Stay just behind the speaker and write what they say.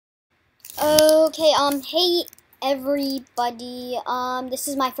Okay, hey everybody, this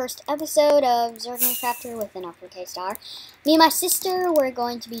is my first episode of Zergman Crafter with an uppercase star. Me and my sister, we're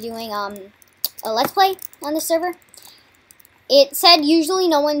going to be doing, a Let's Play on the server. It said usually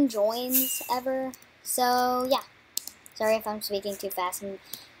no one joins ever, so yeah. Sorry if I'm speaking too fast, I'm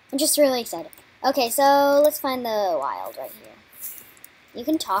just really excited. Okay, so let's find the wild right here. You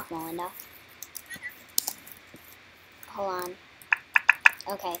can talk, Melinda. Hold on.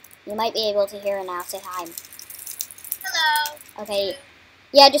 Okay, you might be able to hear her now. Say hi. Hello. Okay,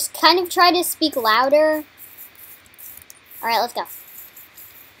 yeah, just kind of try to speak louder. Alright, let's go.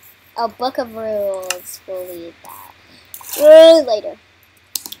 Oh, Book of Rules. We'll leave that. Later.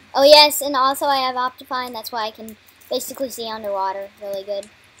 Oh, yes, and also I have Optifine. That's why I can basically see underwater really good.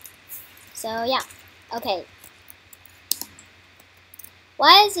 So, yeah. Okay.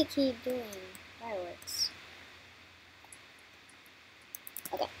 Why does it keep doing fireworks?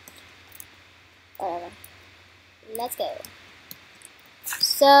 Okay. Whatever. Let's go.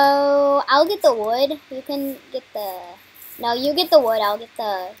 So, I'll get the wood. You can get the... No, you get the wood. I'll get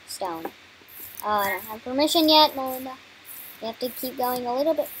the stone. I don't have permission yet, Melinda. You have to keep going a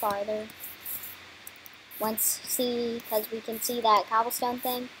little bit farther. Because we can see that cobblestone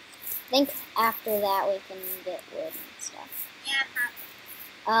thing. I think after that we can get wood and stuff. Yeah,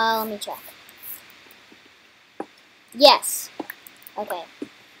 probably. Let me check. Yes. Okay.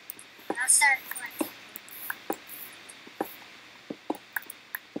 I'll start collecting.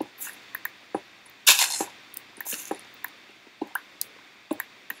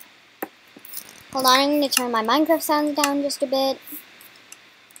 Hold on, I'm going to turn my Minecraft sounds down just a bit.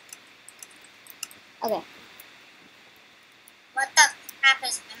 Okay. What the crap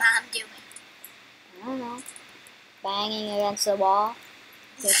is my mom doing? I don't know. Banging against the wall.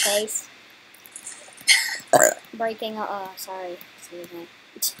 Your face. Breaking, sorry. Excuse me.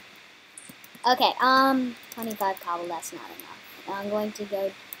 Okay, 25 cobble, that's not enough. I'm going to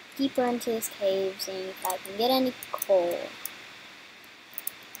go deeper into this cave, seeing if I can get any coal.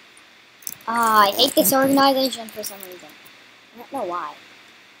 Ah, I hate this organization for some reason. I don't know why.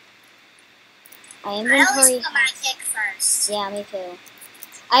 My I inventory always put my pick first. Yeah, me too.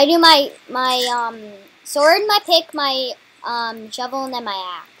 I do my sword, my pick, my shovel, and then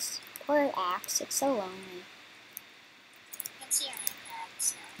my axe. Poor axe, it's so lonely. I can see your iPad,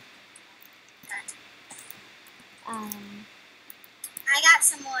 so. I got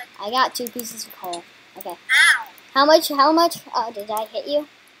some wood. I got 2 pieces of coal. Okay. Ow! How much, did I hit you? Yeah.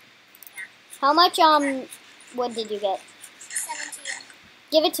 How much, wood did you get? 17.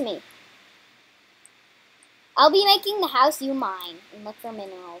 Give it to me. I'll be making the house you mine and look for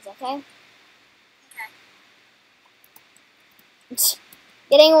minerals, okay? Okay.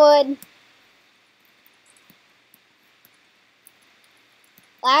 Getting wood.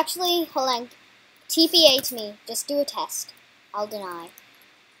 Well, actually, hold on. TPA to me. Just do a test. I'll deny.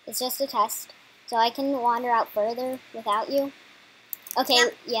 It's just a test. So I can wander out further without you. Okay,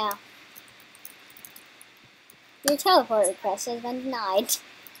 Yep. Yeah. Your teleport request has been denied.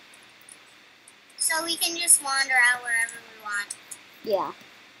 So we can just wander out wherever we want. Yeah.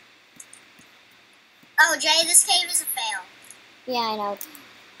 Oh, Jay, this cave is a fail. Yeah, I know.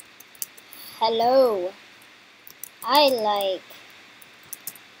 Hello. I like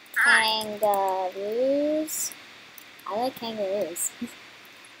Hi. kangaroos. I like kangaroos.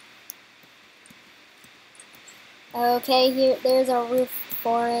 Okay, there's a roof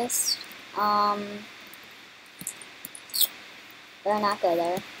forest. Better not go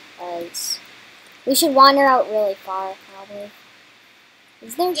there, because we should wander out really far, probably.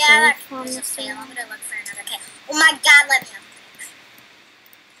 Is there Yeah, dirt on that is a this fail. thing? I'm gonna look for another cave. Oh my god, let me up.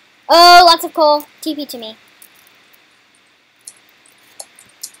 Oh, lots of coal. TP to me.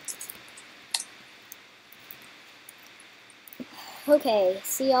 Okay,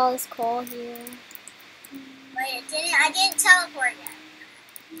 see all this coal here? Wait, I didn't teleport yet.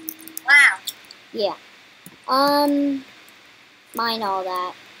 Wow. Yeah. Mine all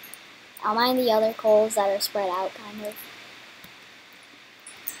that. I'll mine the other coals that are spread out, kind of.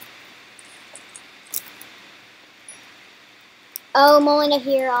 Oh, Melinda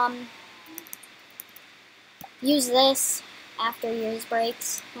here, use this after yours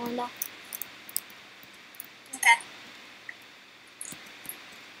breaks, Melinda. Okay.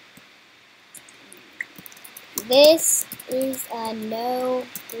 This is a no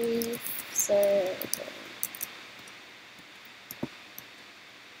grief server.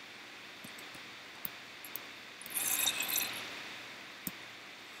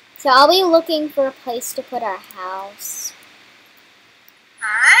 So I'll be looking for a place to put our house.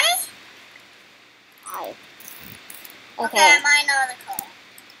 Hi? Hi. Okay, I mine all the coal.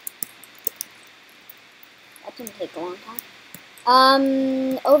 That didn't take a long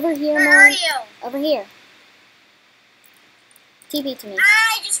time. Over here, Where are you? Over here. TP to me.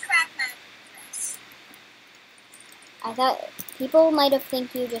 I just cracked my wrist. I thought people might have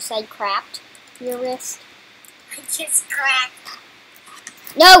think you just said crapped your wrist. I just cracked.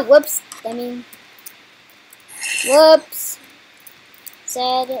 No, whoops. I mean, whoops.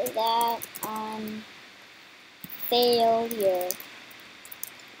 Said that failure.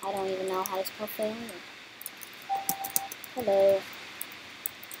 I don't even know how to spell failure. Hello.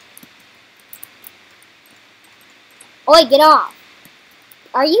 Oi, get off.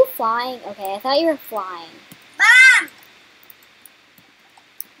 Are you flying? Okay, I thought you were flying. Mom!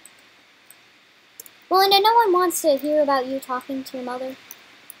 Melinda, no one wants to hear about you talking to your mother.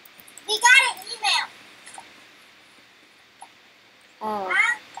 We got an email. Oh.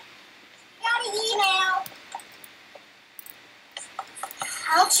 Mom? We got an email.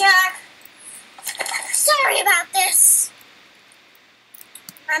 I'll check. Sorry about this.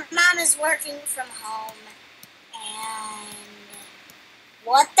 My mom is working from home. And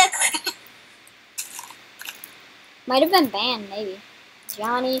what the crap? Might have been banned, maybe.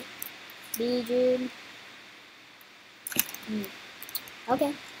 Johnny, B. Jude.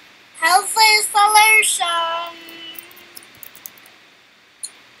 Okay. Healthy solution.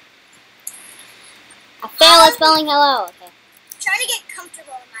 I failed at spelling hello. Okay. Trying to get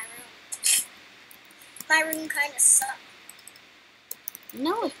comfortable in my room. My room kind of sucks.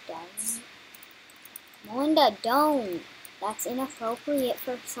 No, it doesn't. Melinda, don't. That's inappropriate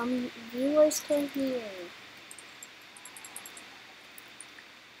for some viewers to hear.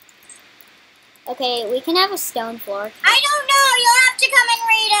 Okay, we can have a stone floor. I don't know. You'll have to come and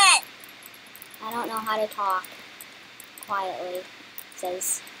read it. I don't know how to talk quietly,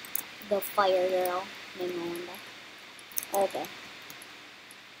 says the fire girl named Melinda. Okay.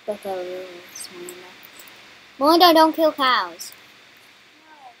 But the rules, Melinda. Melinda, don't kill cows.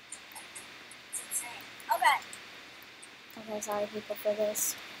 Okay. Okay, sorry people for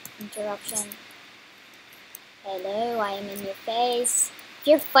this interruption. Hello, I am in your face. If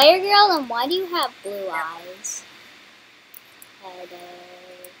you're fire girl, then why do you have blue eyes? Hello.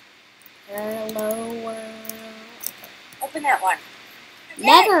 Hello world. Open that one.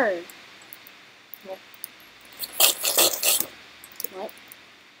 Never! What?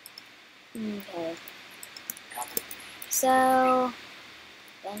 Okay. So,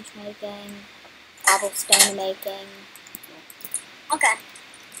 bench making, cobblestone making. Okay.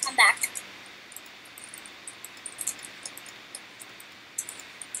 I'm back.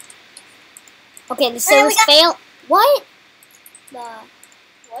 Okay, the servers fail. What?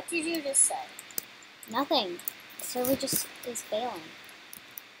 What did you just say? Nothing. The server just is failing.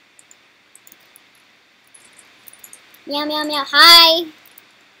 Meow, meow, meow. Hi!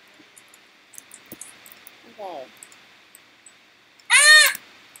 Okay. Ah!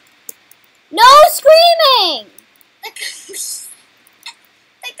 No screaming! The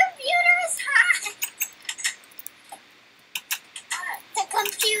computer is hot. The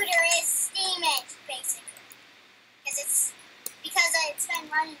computer is steaming, basically. Because it's been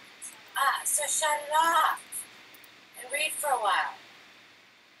running. So shut it off and read for a while.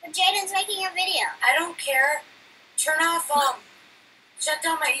 But Jaden's making a video. I don't care. Turn off, shut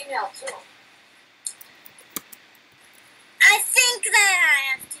down my email too. I think that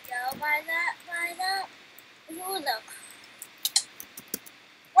I have to go by that. Ooh, look.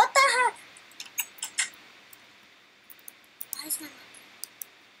 What the heck? Why is my mom?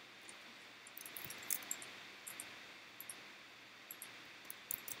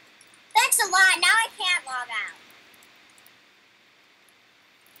 Thanks a lot. Now I can't log out.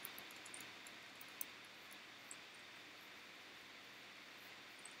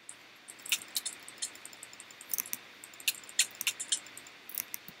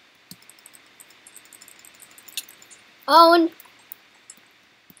 Own.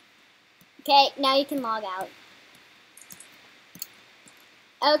 Okay, now you can log out.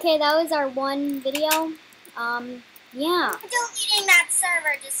 Okay, that was our one video. Yeah. I'm deleting that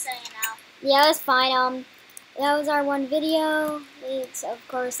server, just so you know. Yeah, that's fine. That was our one video. It's, of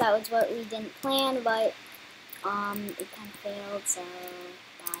course, that was what we didn't plan, but, it kind of failed, so,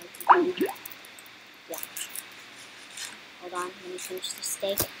 bye. Yeah. Hold on, let me finish the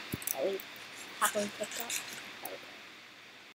steak that we happily picked up.